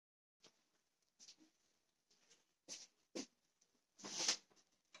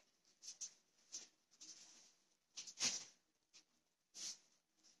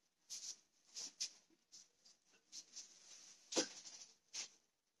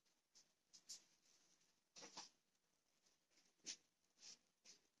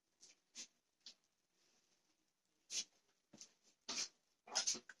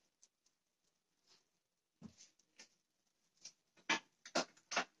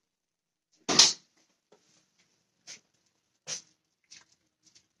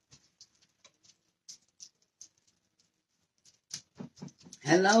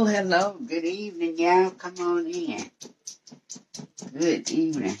Hello, hello. Good evening, y'all. Come on in. Good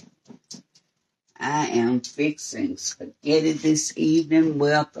evening. I am fixing spaghetti this evening.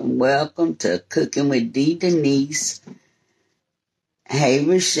 Welcome, welcome to Cooking with D. Denise. Hey,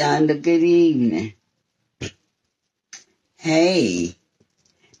 Rashonda. Good evening. Hey.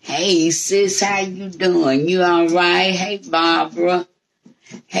 Hey, sis. How you doing? You all right? Hey, Barbara.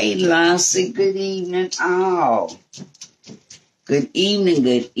 Hey, Lassie. Good evening, all. Good evening,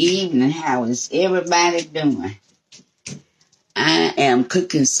 good evening. How is everybody doing? I am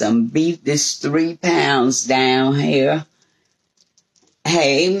cooking some beef. This 3 pounds down here.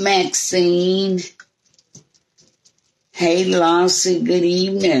 Hey, Maxine. Hey, Lawson. Good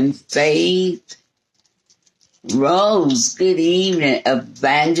evening. Faith. Rose. Good evening.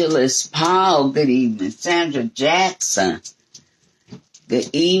 Evangelist Paul. Good evening. Sandra Jackson. Good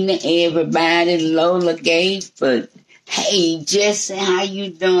evening, everybody. Lola Gayford. Hey, Jesse. How you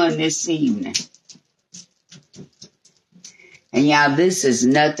doing this evening? And y'all, this is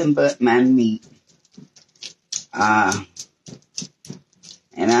nothing but my meat. And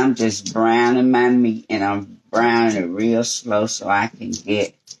I'm just browning my meat, and I'm browning it real slow so I can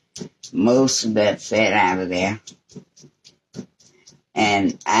get most of that fat out of there.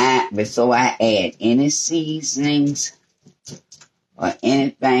 And before I add any seasonings or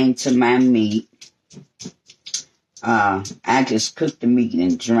anything to my meat, I just cook the meat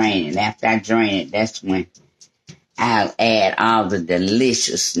and drain it. After I drain it, that's when I'll add all the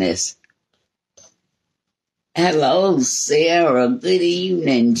deliciousness. Hello, Sarah. Good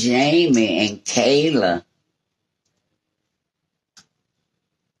evening, Jamie and Kayla.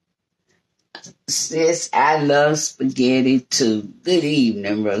 Sis, I love spaghetti too. Good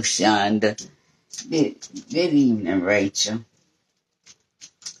evening, Roshonda. Good evening, Rachel.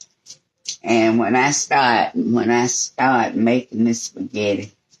 And when I start making this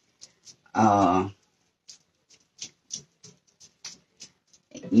spaghetti,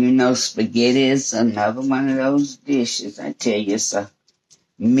 spaghetti is another one of those dishes. I tell you, it's a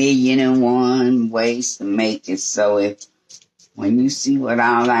 1,000,001 ways to make it. So when you see what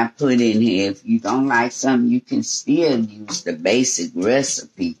all I put in here, if you don't like something, you can still use the basic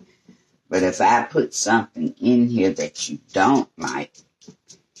recipe. But if I put something in here that you don't like,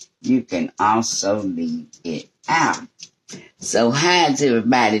 you can also leave it out. So how's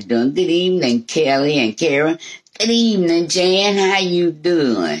everybody doing? Good evening, Kelly and Karen. Good evening, Jan. How you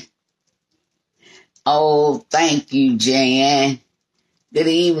doing? Oh, thank you, Jan. Good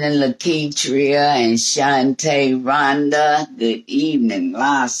evening, Lakeitria and Shantae Rhonda. Good evening,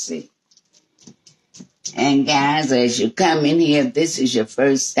 Lassie. And guys, as you come in here, if this is your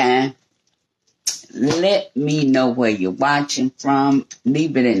first time, let me know where you're watching from.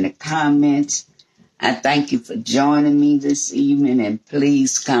 Leave it in the comments. I thank you for joining me this evening, and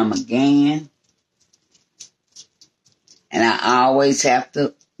please come again. And I always have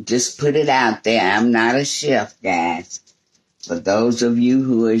to just put it out there. I'm not a chef, guys. For those of you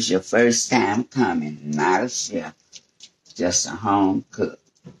who is your first time coming, not a chef, just a home cook.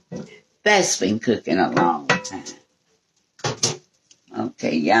 That's been cooking a long time.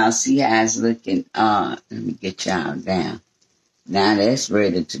 Okay, y'all see how it's looking? Let me get y'all down. Now that's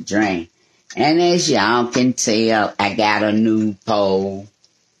ready to drain. And as y'all can tell, I got a new pole.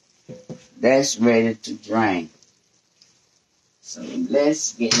 That's ready to drain. So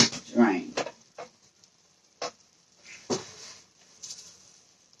let's get it drained.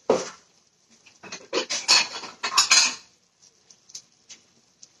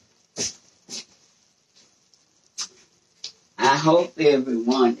 I hope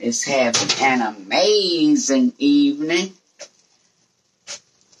everyone is having an amazing evening.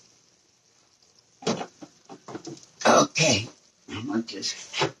 Okay, I'm going to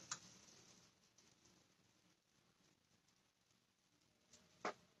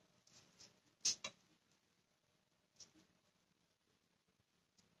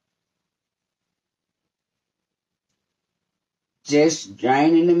just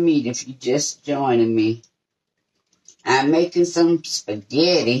draining the meat. If you're just joining me, I'm making some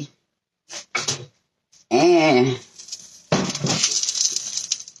spaghetti, and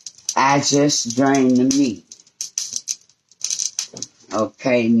I just drained the meat.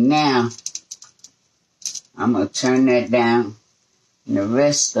 Okay, now I'm going to turn that down, and the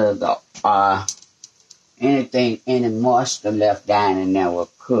rest of the any moisture left down in there will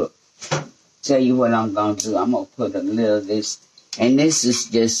cook. Tell you what I'm going to do. I'm going to put a little of this, and this is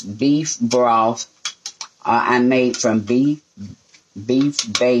just beef broth I made from beef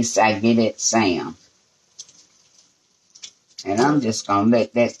base I get at Sam's. And I'm just going to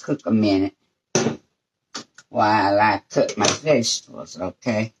let that cook a minute. while I cut my vegetables,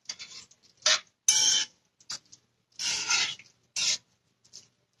 okay?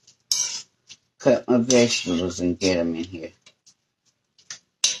 Cut my vegetables and get them in here.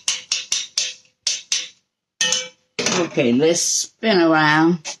 Okay, let's spin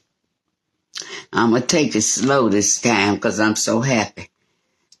around. I'm going to take it slow this time because I'm so happy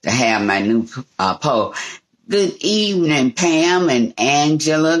to have my new pole. Good evening, Pam and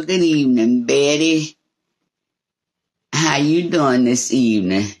Angela. Good evening, Betty. How you doing this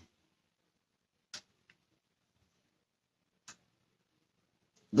evening?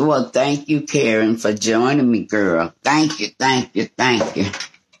 Well, thank you, Karen, for joining me, girl. Thank you, thank you, thank you.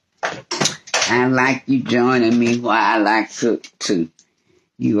 I like you joining me while I cook, too.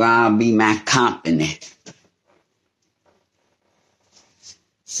 You all be my company.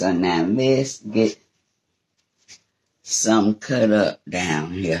 So now let's get some cut up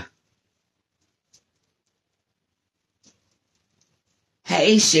down here.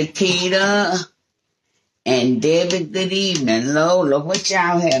 Hey, Shakita and Debbie, good evening. Lola, what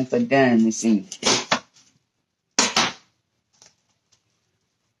y'all having for dinner this evening?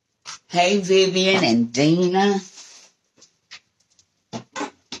 Hey, Vivian and Dina.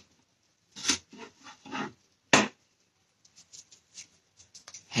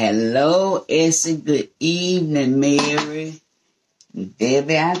 Hello, Essie. Good evening, Mary.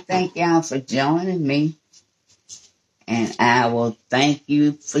 Debbie, I thank y'all for joining me. And I will thank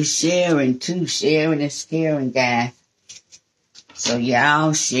you for sharing, too. Sharing is caring, guys. So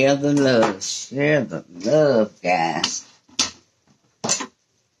y'all share the love. Share the love, guys.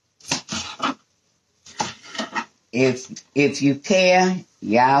 If you care,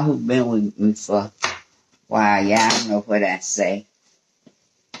 y'all who've been with me for a while, y'all know what I say.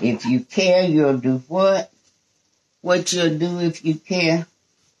 If you care, you'll do what? What you'll do if you care.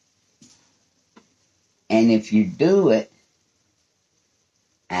 And if you do it,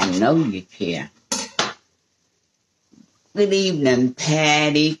 I know you care. Good evening,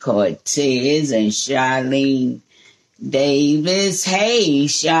 Patty, Cortez, and Charlene Davis. Hey,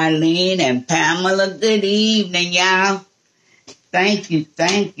 Charlene and Pamela, good evening, y'all. Thank you,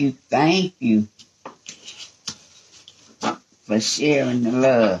 thank you, thank you for sharing the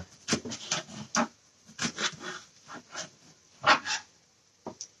love.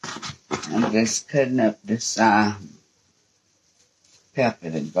 I'm just cutting up this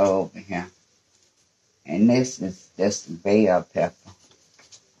pepper to go over here. And this is just the bell pepper.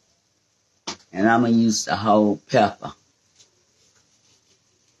 And I'm going to use the whole pepper.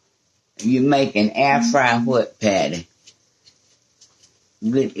 You make an air fry what, Patty?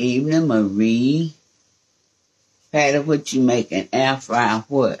 Good evening, Marie. Patty, what you make an air fry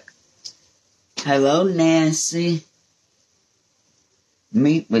what? Hello, Nancy.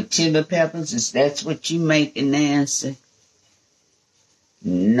 Meat with chili peppers, is that what you making, Nancy?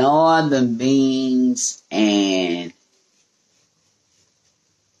 Northern beans and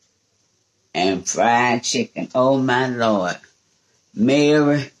fried chicken. Oh, my Lord.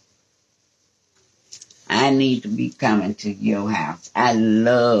 Mary, I need to be coming to your house. I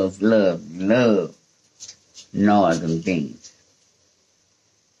love, love, love northern beans.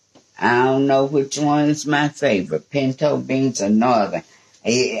 I don't know which one is my favorite, pinto beans or northern.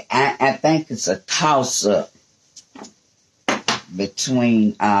 I think it's a toss-up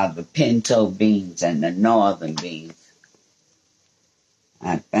between the pinto beans and the northern beans.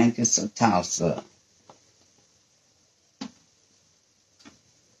 I think it's a toss-up.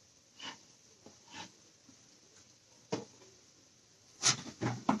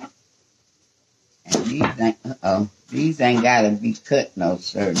 And these ain't gotta be cut no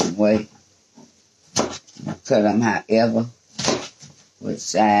certain way. You cut them however, what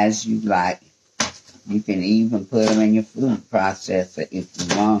size you like. You can even put them in your food processor if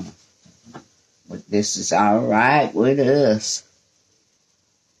you want them. But this is all right with us.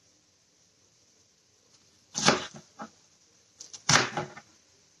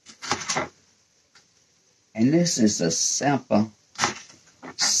 And this is a simple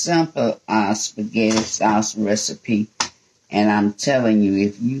spaghetti sauce recipe. And I'm telling you,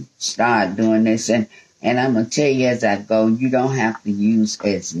 if you start doing this, and I'm going to tell you as I go, you don't have to use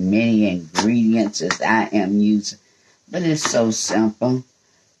as many ingredients as I am using. But it's so simple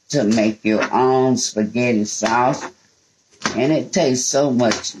to make your own spaghetti sauce. And it tastes so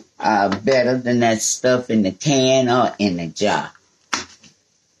much better than that stuff in the can or in the jar.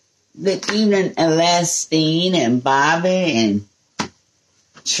 Good evening, Elastine and Bobby and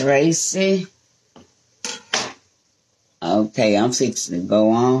Tracy. Okay, I'm fixing to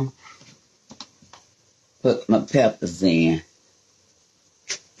go on. Put my peppers in.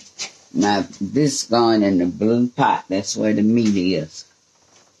 Now, this going in the blue pot. That's where the meat is.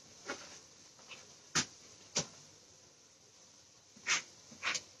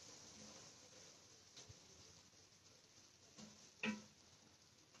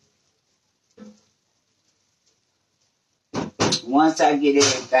 Once I get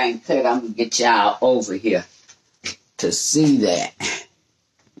everything cut, I'm going to get y'all over here to see that.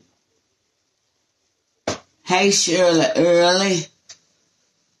 Hey, Shirley Early.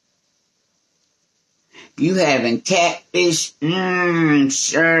 You having catfish?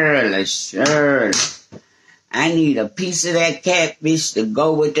 Shirley. I need a piece of that catfish to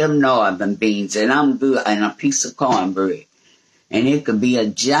go with them northern beans, and I'm good, and a piece of cornbread. And it could be a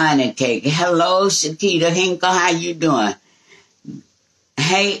Johnny cake. Hello, Shakita Hinkle, how you doing?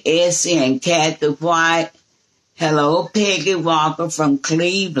 Hey, Essie and Kathy White. Hello, Peggy Walker from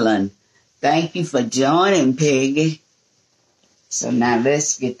Cleveland. Thank you for joining, Peggy. So now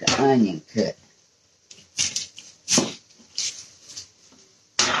let's get the onion cut.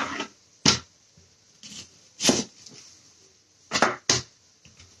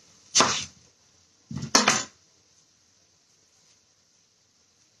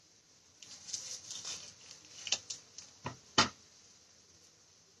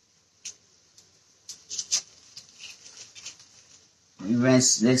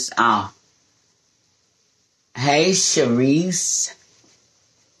 Rinse this off. Hey, Sharice.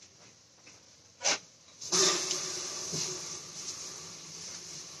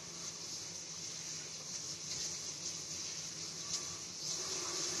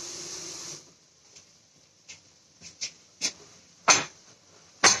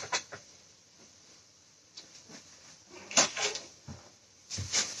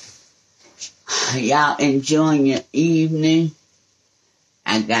 Y'all enjoying your evening?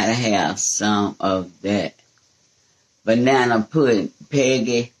 I gotta have some of that banana pudding.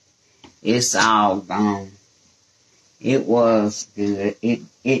 Peggy, it's all gone. It was good. It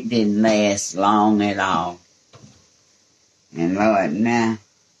didn't last long at all. And Lord, now,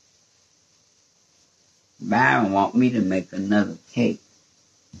 Byron want me to make another cake.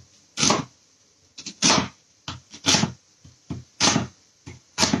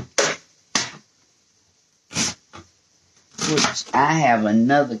 Which I have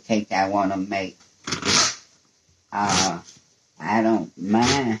another cake I want to make. I don't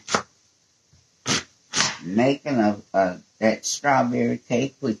mind making that strawberry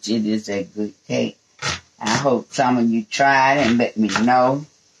cake, which it is a good cake. I hope some of you try it and let me know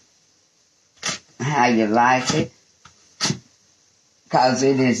how you like it. Because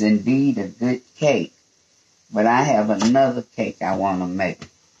it is indeed a good cake. But I have another cake I want to make.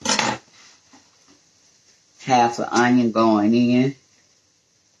 Half an onion going in.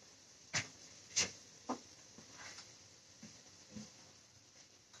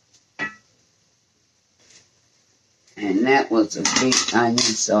 And that was a big onion,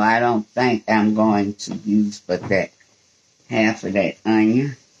 so I don't think I'm going to use but that half of that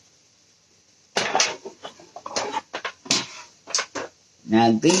onion.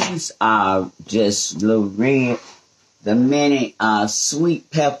 Now these are just little red. The mini sweet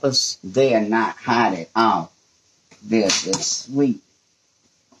peppers, they are not hot at all. They're just sweet.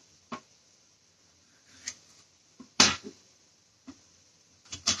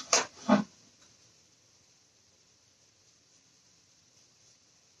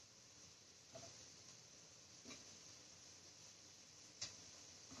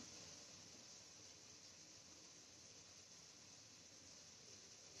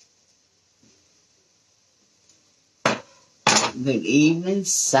 Good evening,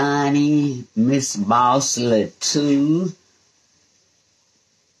 Sonny, Miss Bossler 2,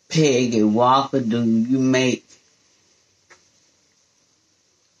 Peggy Walker. Do you make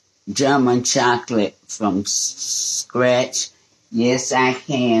German chocolate from scratch? Yes, I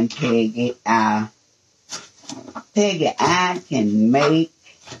can, Peggy. Peggy, I can make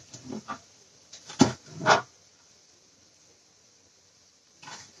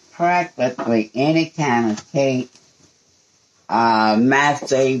practically any kind of cake. My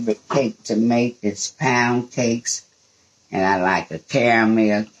favorite cake to make is pound cakes, and I like a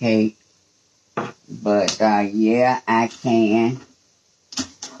caramel cake. But, yeah, I can.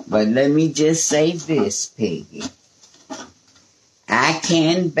 But let me just say this, Peggy. I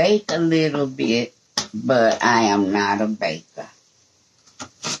can bake a little bit, but I am not a baker.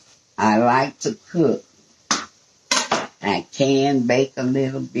 I like to cook. I can bake a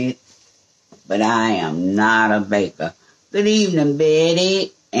little bit, but I am not a baker. Good evening,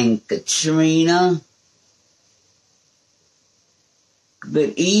 Betty and Katrina.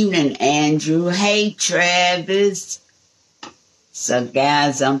 Good evening, Andrew. Hey, Travis. So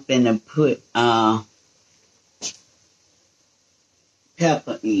guys, I'm finna put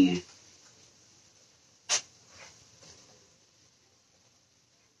pepper in.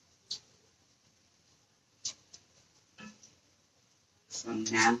 So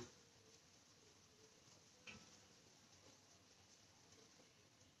now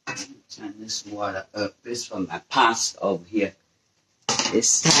turn this water up. This for my pasta over here.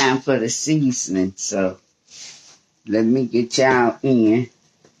 It's time for the seasoning, so let me get y'all in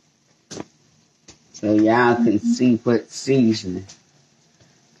so y'all can see what seasoning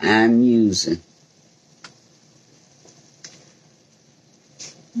I'm using.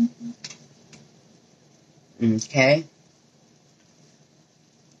 Okay?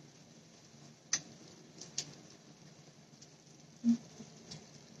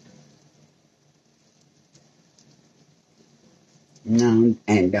 No,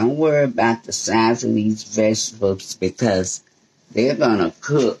 and don't worry about the size of these vegetables because they're gonna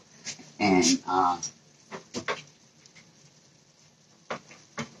cook and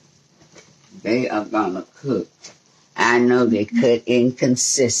they are gonna cook. I know they cook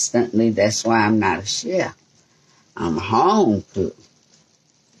inconsistently. That's why I'm not a chef. I'm a home cook.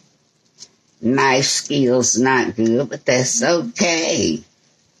 Knife skills not good, but that's okay.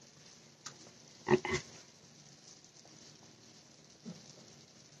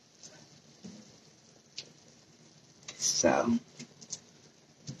 So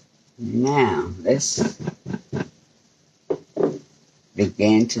now let's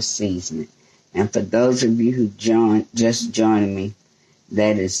begin to season it. And for those of you who just joining me,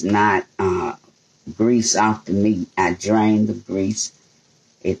 that is not grease off the meat. I drained the grease.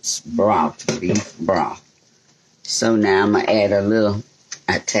 It's broth, beef broth. So now I'm going to add a little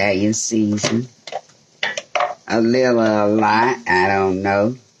Italian season. A little or a lot, I don't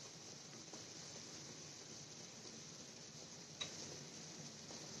know.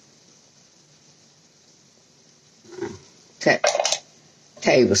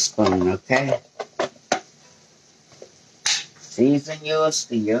 Tablespoon, okay? Season yours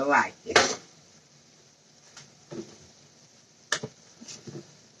to your liking.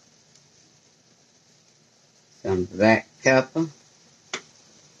 Some black pepper.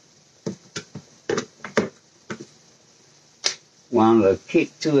 Want a little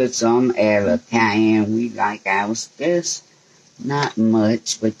kick to it, so I'm going to add a little cayenne. We like ours just not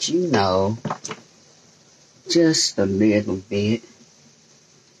much, but you know, just a little bit.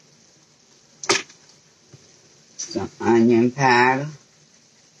 Some onion powder.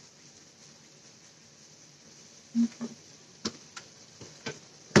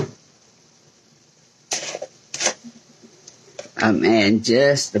 And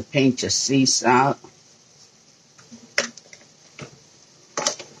just a pinch of sea salt.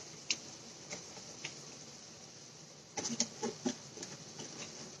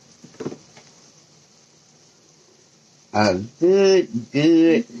 A good,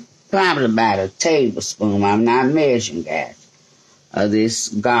 probably about a tablespoon. I'm not measuring, guys, of this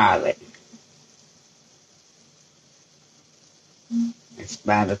garlic. It's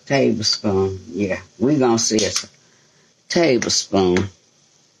about a tablespoon. Yeah, we're going to say it's a tablespoon.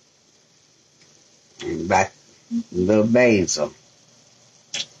 And about a little basil.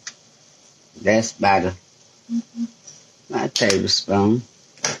 That's about a tablespoon.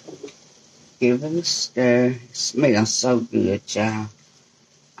 Give it a stir. It smells so good, y'all.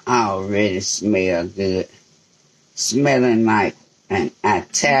 Already smell good. Smelling like an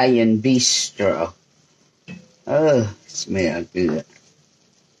Italian bistro. Oh, smell good.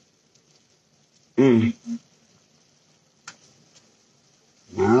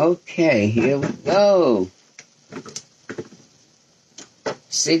 Okay, here we go.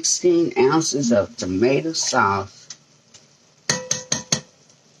 16 ounces of tomato sauce.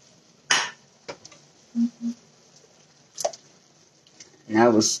 And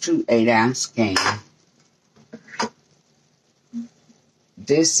that was 2 8-ounce cans.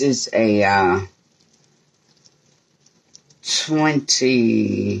 This is a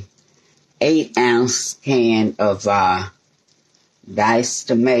 28-ounce can of diced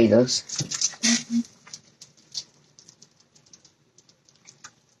tomatoes.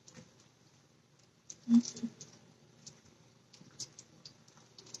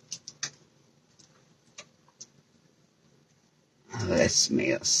 Oh, that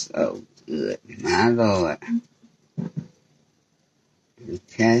smells so good, my Lord.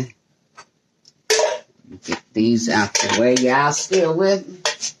 Okay. Get these out the way. Y'all still with me?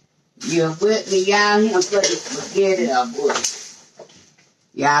 You're with me, y'all? Here for the spaghetti or what?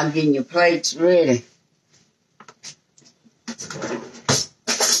 Y'all getting your plates ready?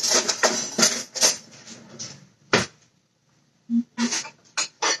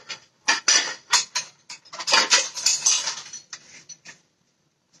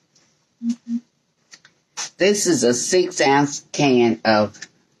 This is a 6-ounce can of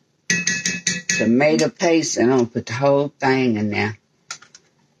tomato paste, and I'm going to put the whole thing in there.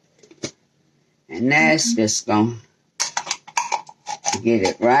 And that's just going to get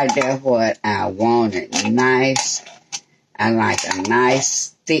it right there what I want it. Nice. I like a nice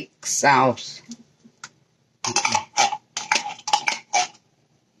thick sauce.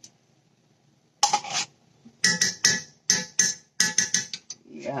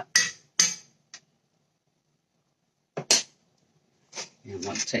 Yep. And I'm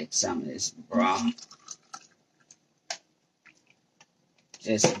going to take some of this broth.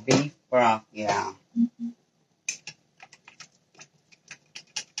 Just beef broth, y'all.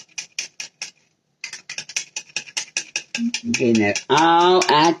 Getting it all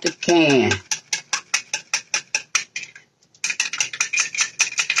out the can.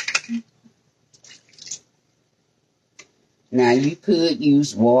 Now you could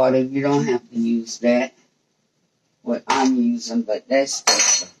use water. You don't have to use that. What I'm using, but that's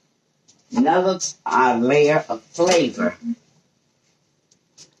just another layer of flavor.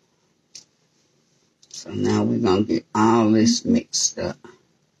 So now we're going to get all this mixed up.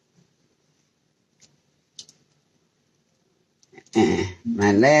 And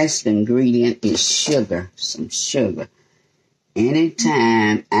my last ingredient is sugar, some sugar.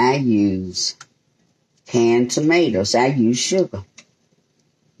 Anytime I use canned tomatoes, I use sugar.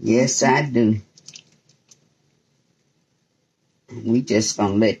 Yes, I do. We just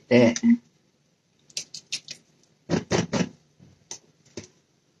gonna let that.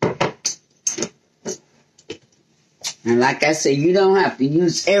 And like I said, you don't have to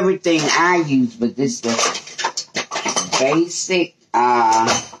use everything I use, but this is the basic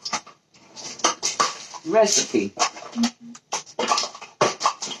recipe.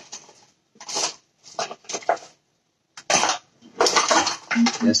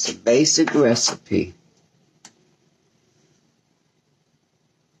 That's a basic recipe.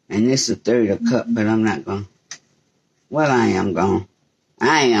 And this is a third of a cup, but I'm not going. Well, I am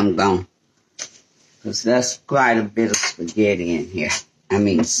going. Because that's quite a bit of spaghetti in here. I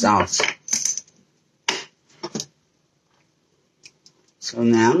mean sauce. So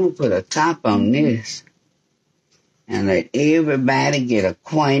now I'm going to put a top on this. And let everybody get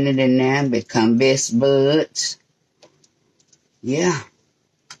acquainted in there and become best buds. Yeah.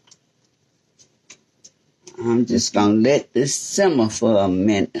 I'm just going to let this simmer for a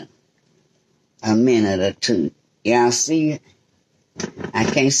minute or two. Y'all see it? I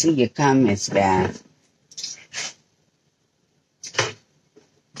can't see your comments, guys.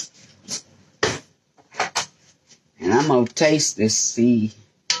 And I'm going to taste this, see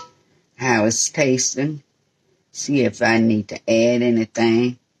how it's tasting. See if I need to add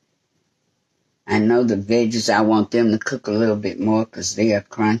anything. I know the veggies, I want them to cook a little bit more because they are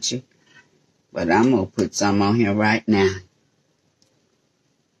crunchy. But I'm going to put some on here right now.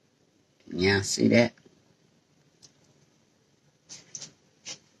 Y'all see that?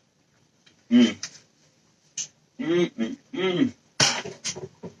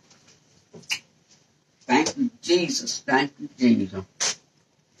 Thank you, Jesus. Thank you, Jesus.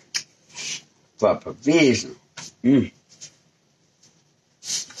 For provision.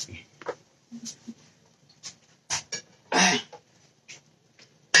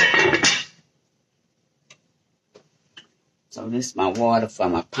 So this is my water for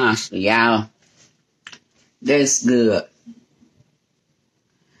my pasta, y'all. That's good.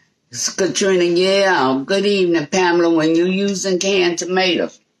 It's Katrina, yeah. Good evening, Pamela. When you're using canned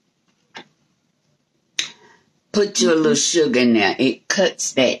tomatoes, put your little sugar in there. It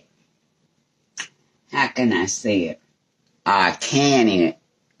cuts that. How can I say it? Can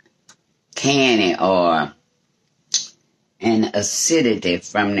it, or an acidity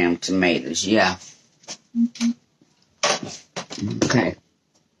from them tomatoes, yeah. Okay.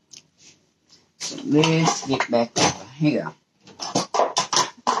 So let's get back over here.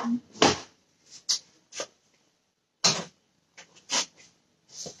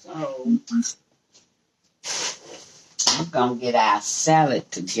 So we're going to get our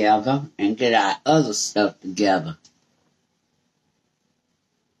salad together and get our other stuff together.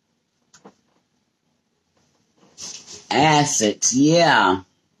 Acids, yeah.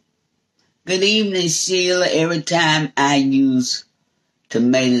 Good evening, Sheila. Every time I use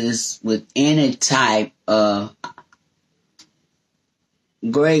tomatoes with any type of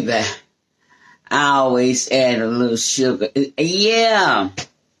gravy, I always add a little sugar. Yeah,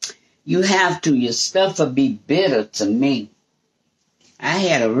 you have to. Your stuff will be bitter to me. I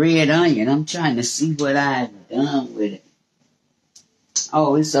had a red onion. I'm trying to see what I've done with it.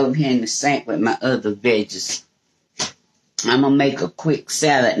 Oh, it's over here in the sink with my other veggies. I'm going to make a quick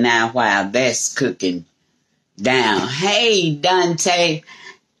salad now while that's cooking. down. Hey, Dante,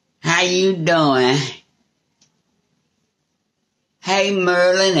 how you doing? Hey,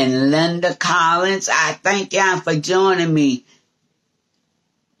 Merlin and Linda Collins, I thank y'all for joining me.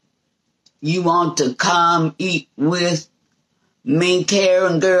 You want to come eat with me,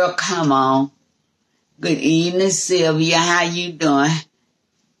 Karen girl? Come on. Good evening, Sylvia. How you doing?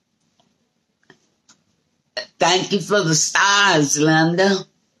 Thank you for the stars, Linda.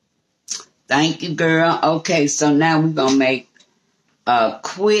 Thank you, girl. Okay, so now we're going to make a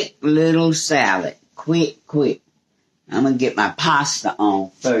quick little salad. Quick. I'm going to get my pasta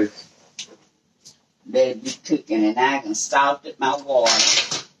on first. Let it be cooking, and I can salted my water.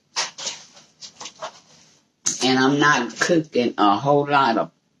 And I'm not cooking a whole lot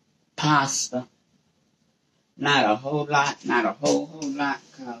of pasta. Not a whole lot,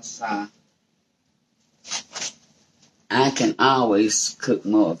 because I can always cook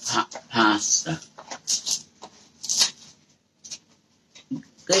more pasta.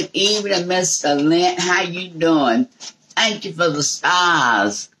 Good evening, Mr. Lent. How you doing? Thank you for the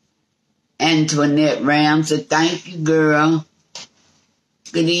stars. Antoinette Ramsey, thank you, girl.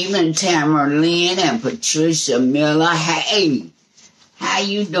 Good evening, Tamara Lynn and Patricia Miller. Hey, how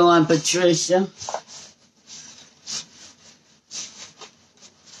you doing, Patricia?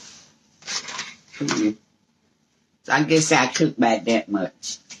 So I guess I cook about that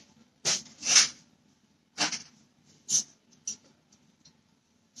much.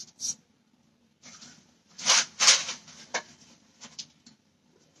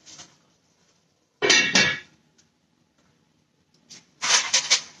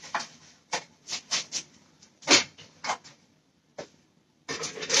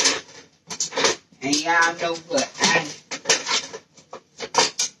 And y'all know what?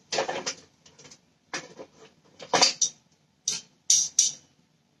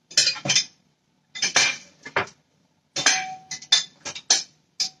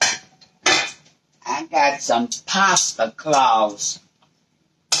 I got some pasta claws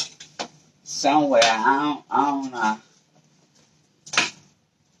somewhere. I don't know.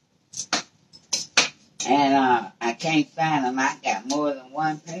 And I can't find them. I got more than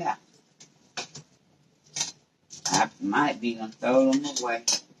one pair. I might be gonna throw them away.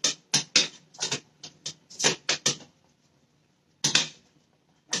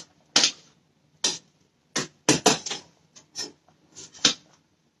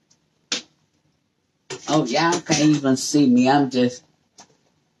 Oh, y'all can't even see me. I'm just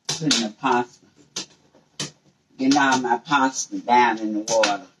putting the pasta, getting all my pasta down in the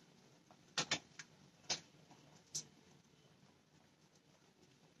water.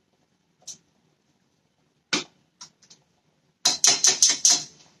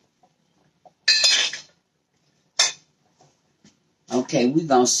 Okay, we're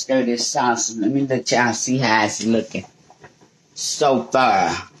going to stir this sauce. Let me let y'all see how it's looking so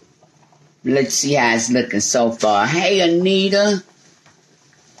far. Let's see how it's looking so far. Hey, Anita.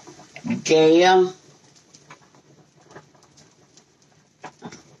 Gail.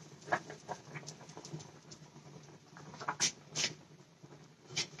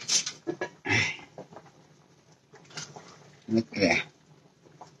 Look at that.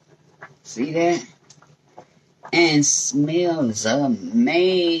 See that? And smells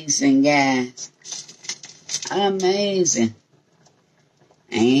amazing, guys. Amazing.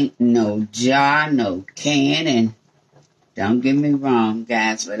 Ain't no jar, no can, and don't get me wrong,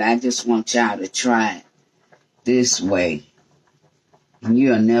 guys, but I just want y'all to try it this way. And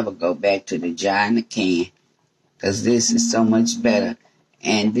you'll never go back to the jar and the can, because this is so much better.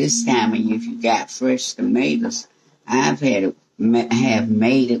 And this time, if you got fresh tomatoes, I've have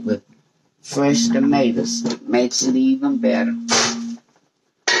made it with fresh tomatoes. It makes it even better.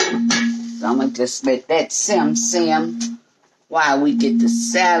 So I'm going to just let that sim while we get the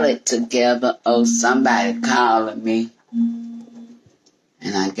salad together. Oh, somebody calling me.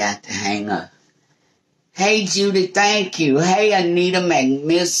 And I got to hang up. Hey, Judy, thank you. Hey, Anita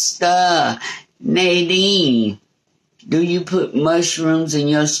McMister. Nadine, do you put mushrooms in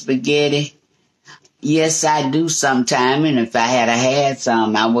your spaghetti? Yes, I do sometime, and if I had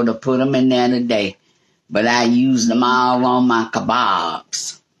some, I would have put them in there today. But I use them all on my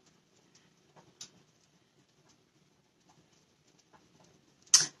kebabs.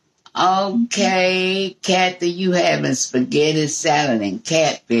 Okay, Kathy, you having spaghetti salad and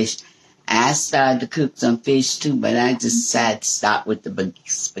catfish. I started to cook some fish too, but I decided to stop with the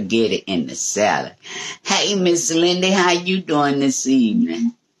spaghetti and the salad. Hey, Miss Lindy, how you doing this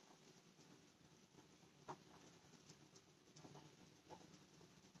evening?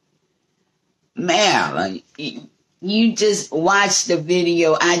 Marilyn, You just watched the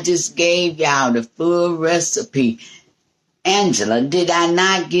video. I just gave y'all the full recipe. Angela, did I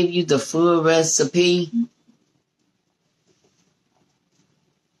not give you the full recipe?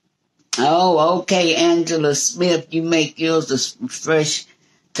 Oh, okay, Angela Smith, you make yours with fresh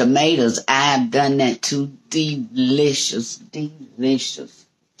tomatoes. I've done that too. Delicious, delicious.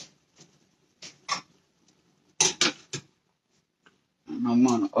 I don't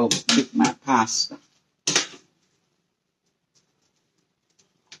want to overcook my pasta.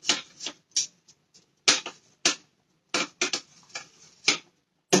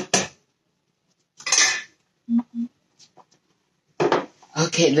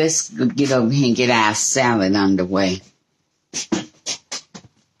 Okay, let's get over here and get our salad underway.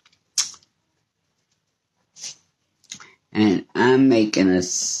 And I'm making a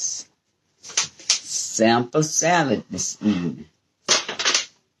sample salad this evening.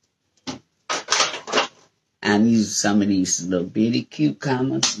 I'm using some of these little bitty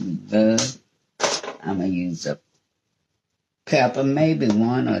cucumbers we love. I'm going to use a pepper, maybe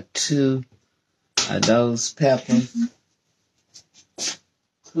one or two of those peppers.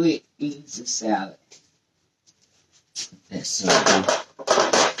 Quick, easy salad. That's so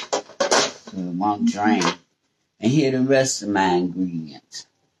it won't drain. And here are the rest of my ingredients.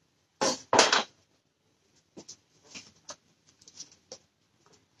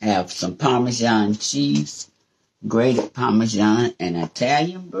 Have some Parmesan cheese, grated Parmesan, and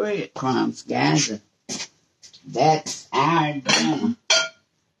Italian breadcrumbs, guys. That's our dinner.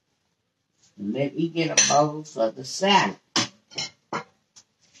 Let me get a bowl for the salad.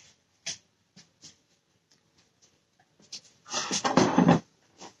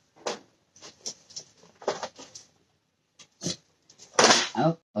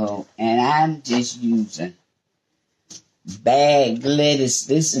 Uh-oh, and I'm just using bag lettuce.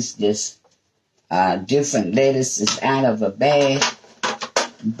 This is just different lettuces out of a bag.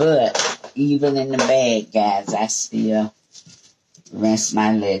 But even in the bag, guys, I still rinse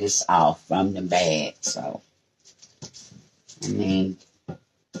my lettuce off from the bag. So, I mean,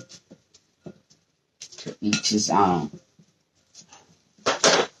 to each his own.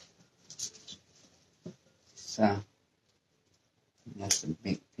 So, that's a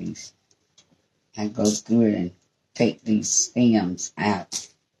big piece. I go through it and take these stems out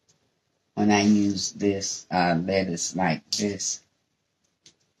when I use this lettuce like this.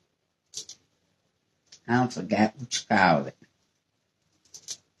 I forgot what you call it.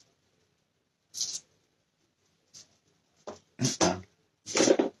 Uh-oh.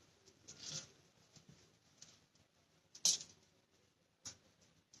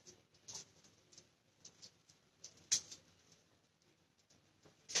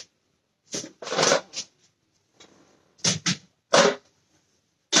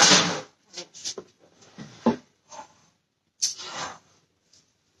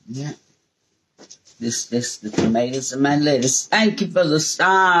 Yeah. This the tomatoes and my lettuce. Thank you for the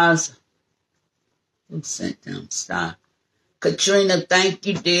stars. Who sent them stars? Katrina, thank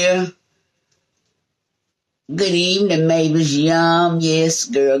you, dear. Good evening, Mavis Yum. Yes,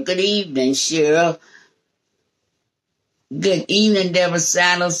 girl. Good evening, Cheryl. Good evening, Deborah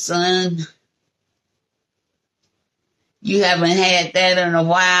Saddleson. You haven't had that in a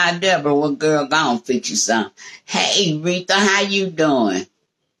while, Deborah. Well, girl, go on, fix you some. Hey, Rita, how you doing?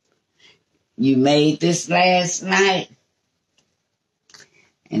 You made this last night?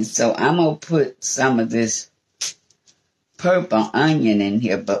 And so I'm going to put some of this purple onion in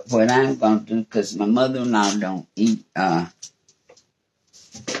here, but what I'm going to do, because my mother-in-law don't eat, what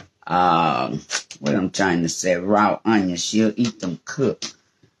I'm trying to say, raw onions. She'll eat them cooked,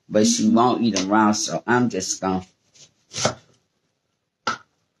 but she won't eat them raw, so I'm just going to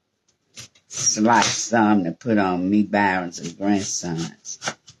slice some to put on me, Byron's, and grandsons.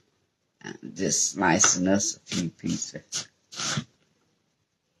 I'm just slicing us a few pieces.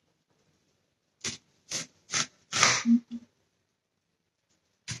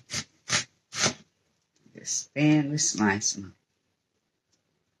 Just barely slicing them.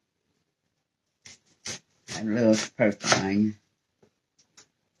 I love purple onion.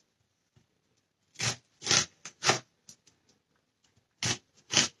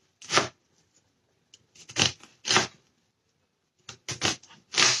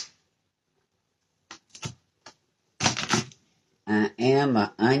 I am an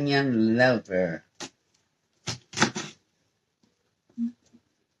onion lover.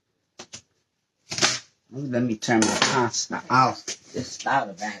 Let me turn my pasta off. Just thought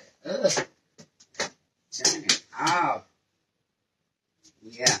about it. Ugh. Turn it off.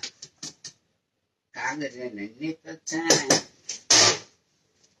 Yeah. Got it in the nick of time.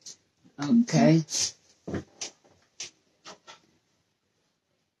 Okay.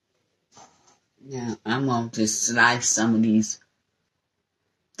 I'm gonna just slice some of these.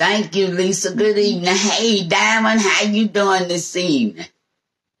 Thank you, Lisa. Good evening. Hey, Diamond, how you doing this evening?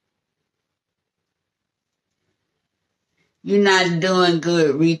 You're not doing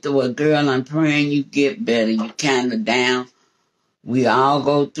good, Rita. Well, girl, I'm praying you get better. You kind of down. We all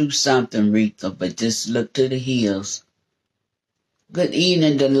go through something, Rita, but just look to the hills. Good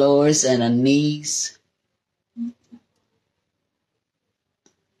evening, Dolores and Anise.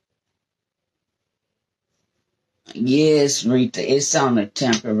 Yes, Rita, it's on a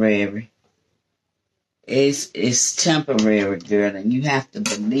temporary. It's temporary, girl, and you have to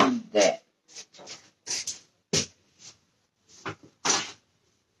believe that.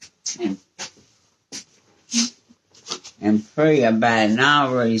 And pray about it, and I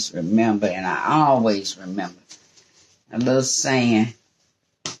always remember, and I always remember a little saying,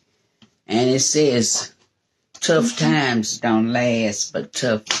 and it says, tough times don't last, but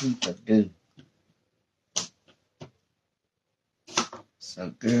tough people do. So,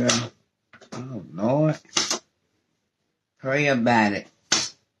 girl, oh, Lord, pray about it.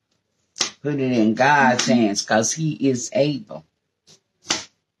 Put it in God's hands, because He is able.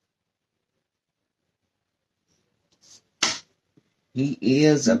 He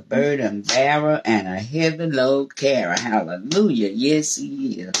is a burden bearer and a heavy load carrier. Hallelujah. Yes,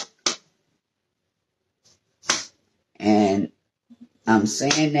 He is. And I'm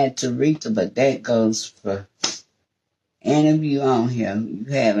saying that to Rita, but that goes for any of you on here. You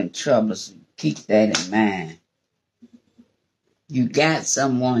having troubles, keep that in mind. You got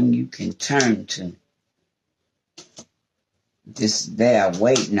someone you can turn to. Just there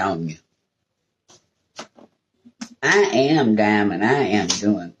waiting on you. I am, Diamond. I am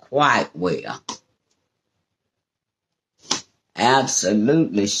doing quite well.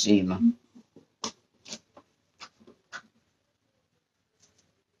 Absolutely, Sheila.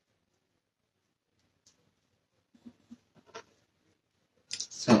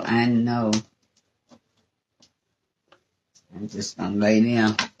 So I know I'm just going to lay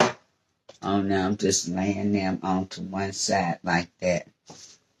them on there. I'm just laying them onto one side like that.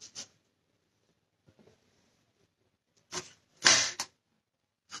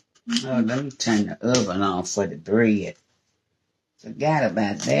 Oh, let me turn the oven on for the bread. Forgot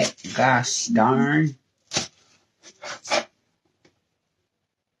about that. Gosh darn.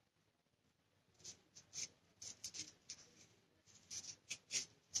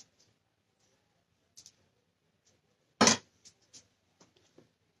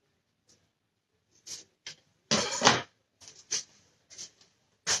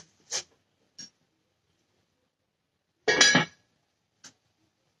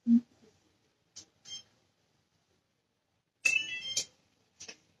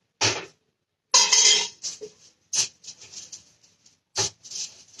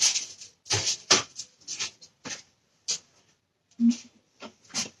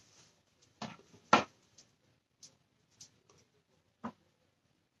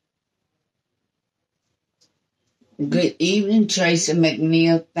 Good evening, Tracy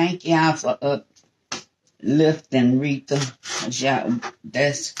McNeil. Thank y'all for uplifting Rita. Y'all,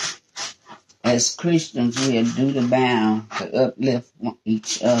 that's, as Christians, we are duty bound to uplift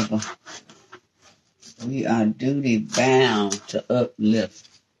each other. We are duty bound to uplift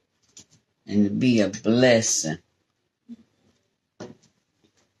and to be a blessing.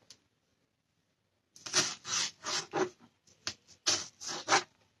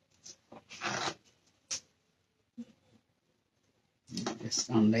 Just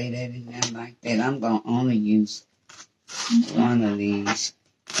gonna lay that in there like that. I'm gonna only use one of these.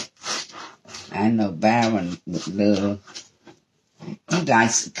 I know Byron would love. He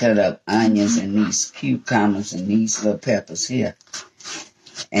likes to cut up onions and these cucumbers and these little peppers here,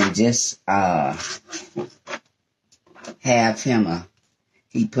 and just have him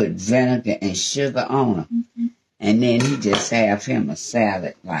he put vinegar and sugar on them, and then he just have him a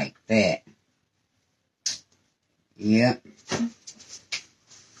salad like that. Yep.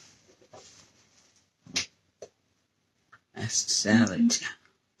 That's a salad.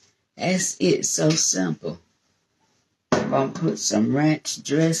 That's it. So simple. I'm gonna put some ranch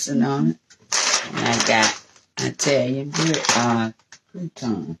dressing on it, and I got Italian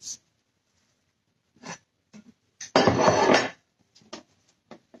croutons.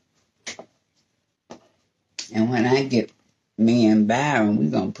 And when I get me and Byron, we're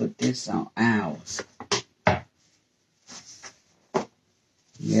gonna put this on ours.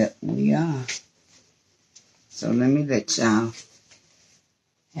 Yep, we are. So let me let y'all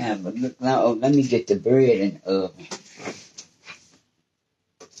have a look. Oh, let me get the bread in the oven.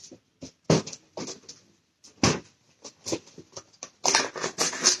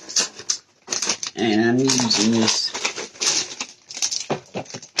 And I'm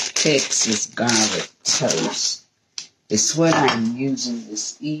Texas garlic toast. It's what I'm using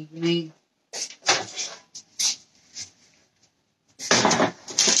this evening.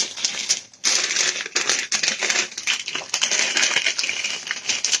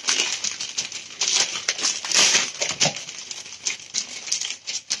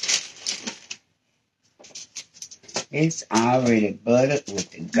 It's already buttered with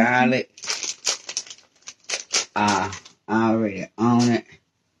the garlic. Already on it.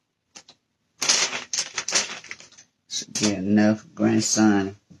 Should be enough.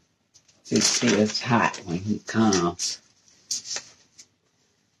 Grandson, it feels hot when he comes.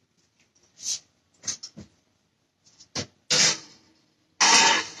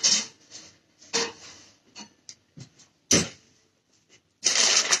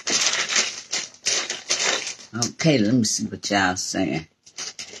 Okay, let me see what y'all saying.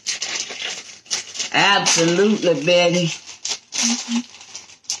 Absolutely, Betty.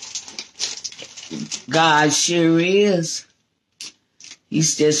 God sure is.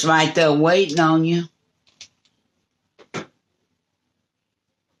 He's just right there waiting on you.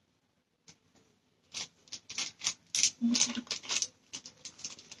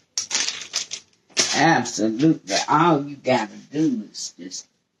 Absolutely. All you gotta do is just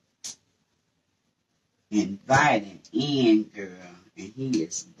invite him in, girl, and he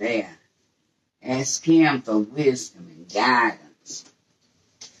is there. Ask him for wisdom and guidance.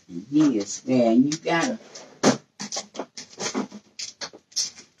 And he is there. And you gotta,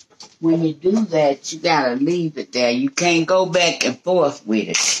 when you do that, you gotta leave it there. You can't go back and forth with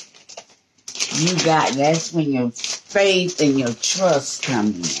it. That's when your faith and your trust come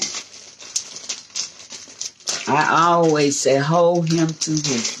in. I always say, hold him to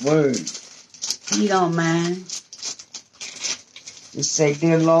his word. He don't mind. Just say,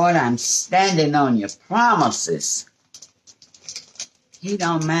 dear Lord, I'm standing on your promises. He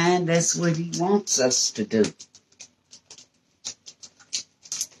don't mind. That's what he wants us to do.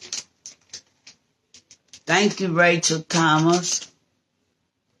 Thank you, Rachel Thomas.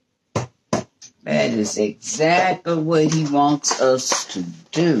 That is exactly what he wants us to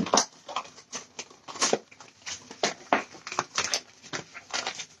do.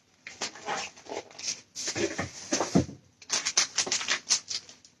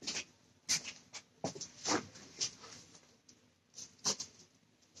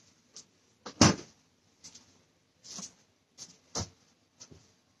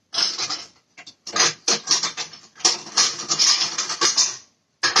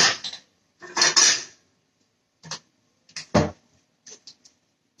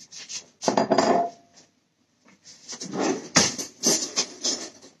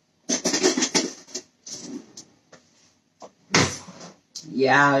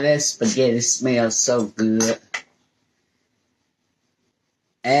 Y'all, that spaghetti smells so good.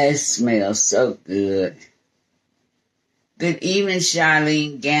 It smells so good. Good evening,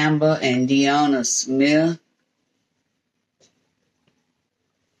 Charlene Gamble and Deanna Smith.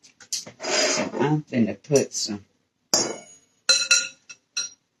 So I'm finna put some.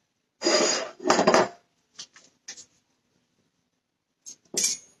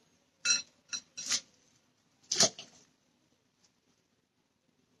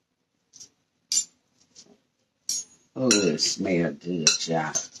 Oh, it smells good,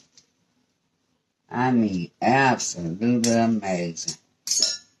 y'all. I mean, absolutely amazing.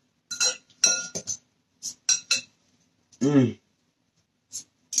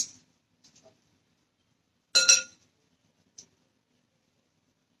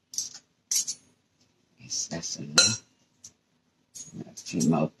 Yes, that's enough. A few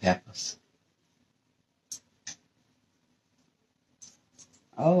more peppers.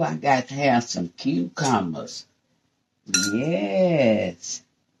 Oh, I got to have some cucumbers. Yes.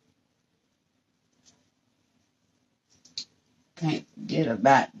 Can't forget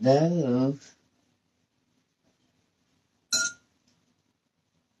about those.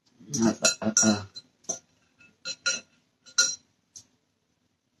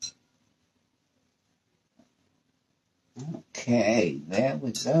 Okay, there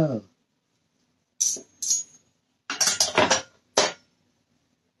we go.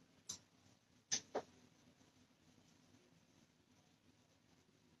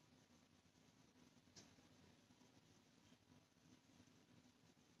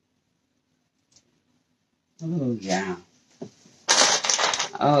 Oh, yeah.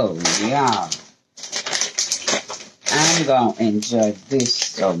 Oh, yeah. I'm going to enjoy this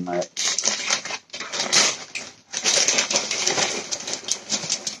so much.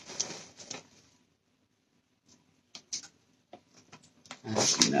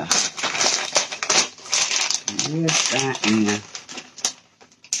 That's enough. Yes, I am.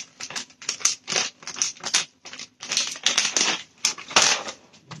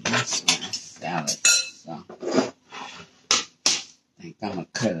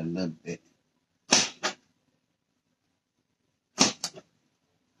 little bit.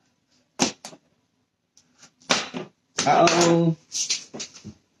 Oh,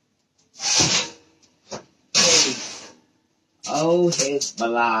 hey. Oh,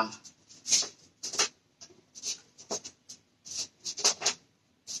 Hezbollah.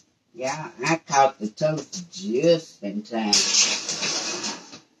 Yeah, I caught the toast just in time.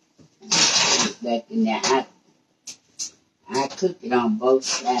 Back in there, I cook it on both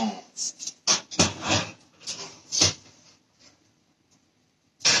sides.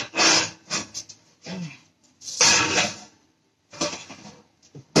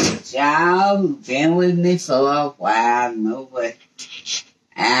 Y'all who've been with me for a while know what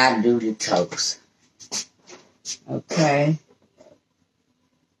I do the toast. Okay.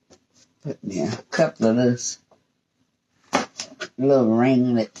 Put me a couple of those little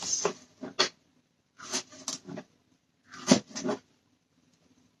ringlets.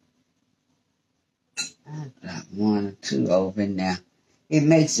 I've got one or two over now. It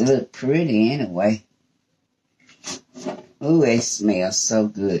makes it look pretty anyway. Ooh, it smells so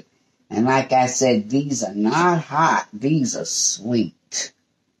good. And like I said, these are not hot. These are sweet.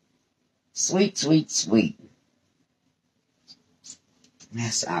 Sweet, sweet, sweet.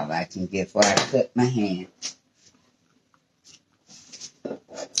 That's all I can get before I cut my hand.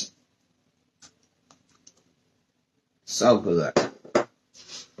 So good.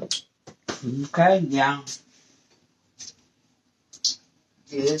 Okay, y'all.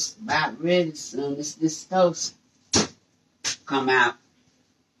 Just about ready soon as this toast come out.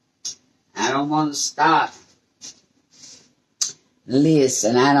 I don't want to start.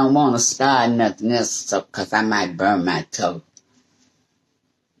 Listen, I don't want to start nothing else because I might burn my toe.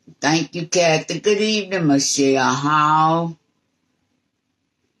 Thank you, Kathy. Good evening, Michelle Hall.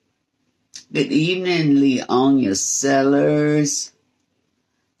 Good evening, Leonia Sellers.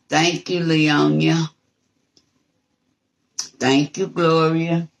 Thank you, Leonia. Thank you,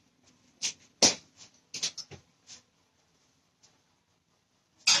 Gloria.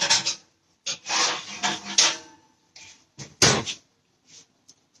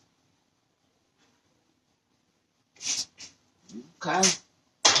 Okay.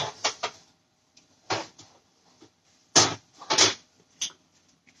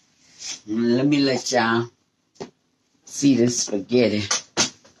 Let me let y'all see this spaghetti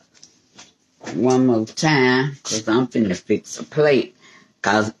one more time because I'm finna fix a plate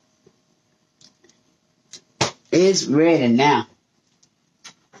because it's ready now.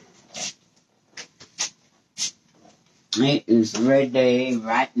 It is ready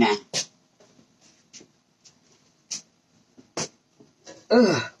right now.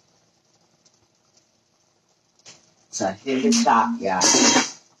 Ugh. It's a heavy top, y'all.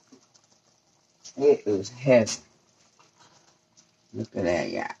 It is heavy. Look at that,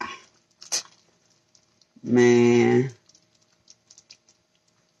 y'all. Man.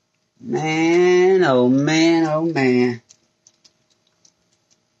 Man, oh man, oh man.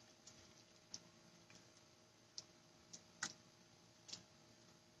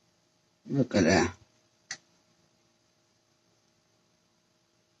 Look at that.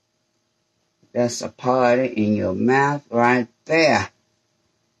 That's a party in your mouth right there.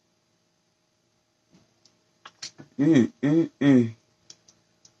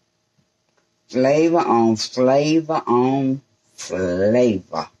 Flavor on flavor on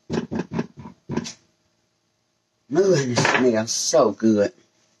flavor. Ooh, and it smells so good.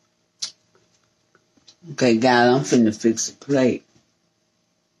 Okay, guys, I'm finna fix a plate.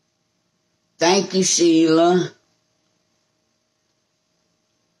 Thank you, Sheila.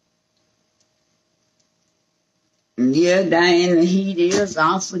 Yeah, Diane, the heat is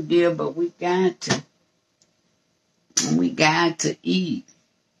awful dear, but we got to eat.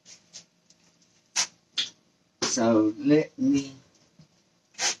 So let me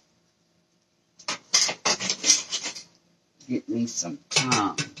get me some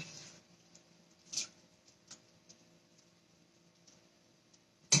tongs.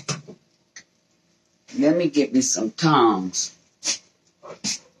 Let me get me some tongs.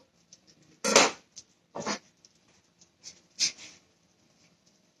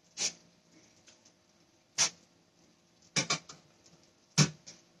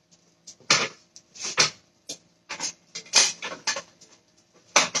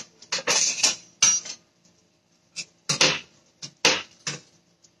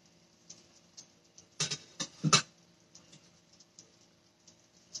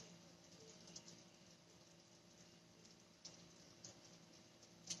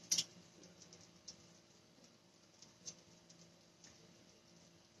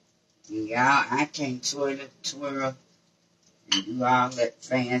 Y'all, I can't twirl and do all that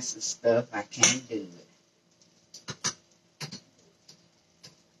fancy stuff. I can't do it.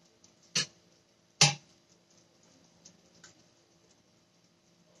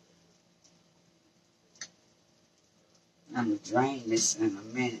 I'm going to drain this in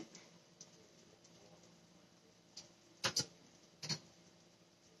a minute.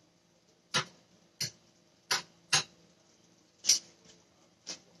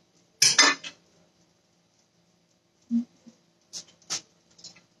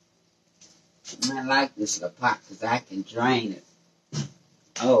 I like this little pot because I can drain it.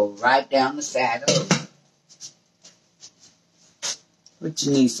 Oh, right down the side of it. But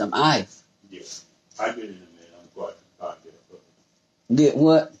you need some ice. Yeah. I get in a minute. I'm quite hot there. Get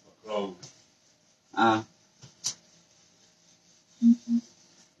what? Clothes.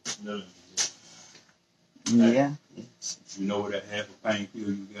 Yeah. You know where that half a pint pill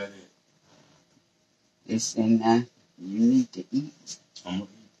you got at? It's in there. You need to eat. I'm going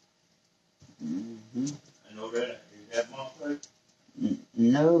to eat. I know that. Is that my plate?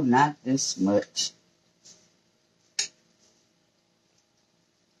 No, not this much.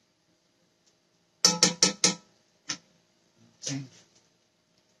 Okay.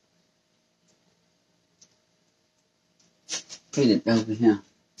 Put it over here.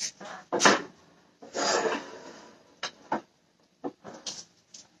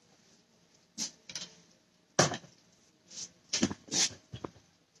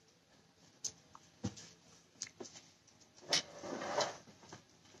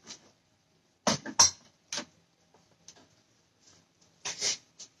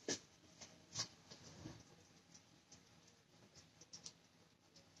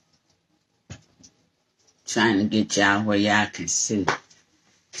 Trying to get y'all where y'all can see.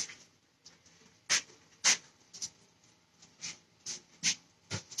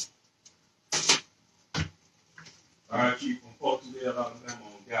 Fire chief from Portlandale, Alabama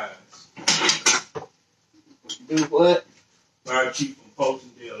on guys. Do what? Fire chief from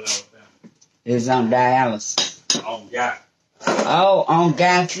Portlandale, Alabama. It's on dialysis. On guy. Oh, on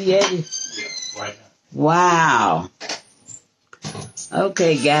Guy Fieri? Yeah, right now. Wow.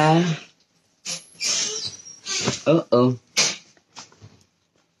 Okay, guy. Uh-oh.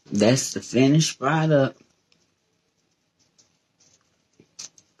 That's the finished product.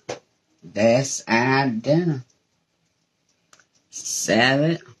 That's our dinner.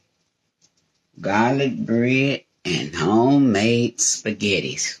 Salad, garlic bread, and homemade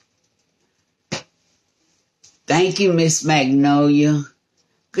spaghettis. Thank you, Miss Magnolia.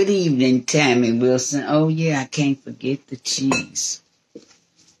 Good evening, Tammy Wilson. Oh, yeah, I can't forget the cheese.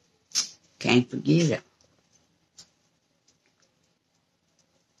 Can't forget it.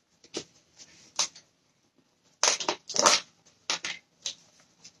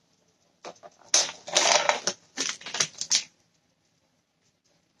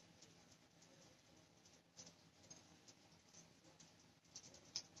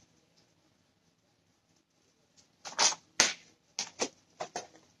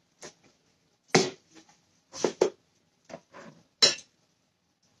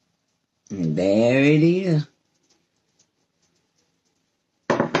 And there it is.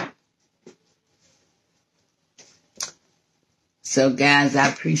 So, guys, I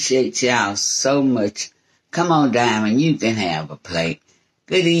appreciate y'all so much. Come on, Diamond, you can have a plate.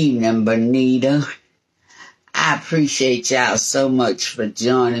 Good evening, Bonita. I appreciate y'all so much for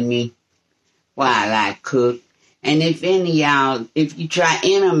joining me while I cook. And if any of y'all, if you try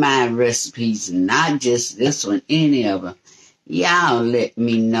any of my recipes, not just this one, any of them, y'all let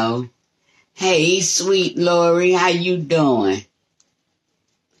me know. Hey, sweet Lori, how you doing?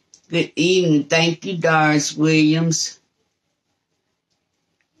 Good evening. Thank you, Doris Williams.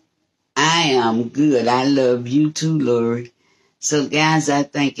 I am good. I love you too, Lori. So, guys, I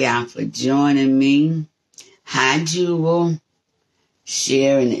thank y'all for joining me. Hi, Jewel.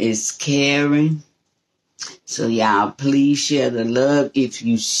 Sharing is caring. So, y'all, please share the love. If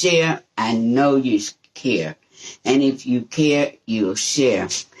you share, I know you care. And if you care, you'll share.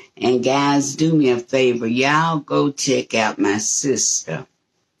 And, guys, do me a favor. Y'all go check out my sister.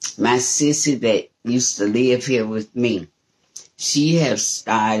 My sissy that used to live here with me. She has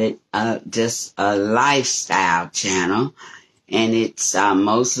started just a lifestyle channel, and it's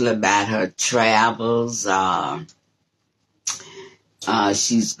mostly about her travels.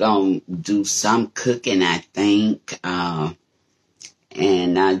 She's going to do some cooking, I think, and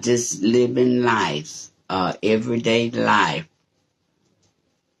just living life, everyday life.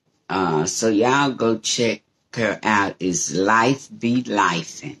 So y'all go check her out. It's Life Be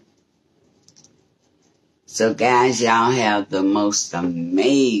Lifing. So, guys, y'all have the most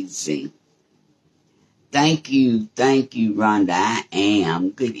amazing Thank you, Rhonda. I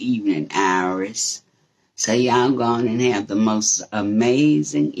am. Good evening, Iris. So y'all go on and have the most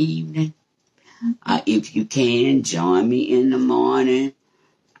amazing evening. If you can, join me in the morning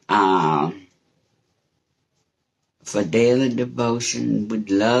for daily devotion. Would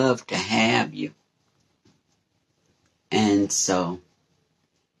love to have you. And so,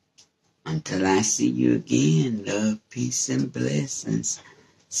 until I see you again, love, peace, and blessings.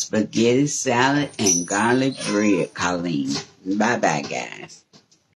 Spaghetti salad and garlic bread, Colleen. Bye-bye, guys.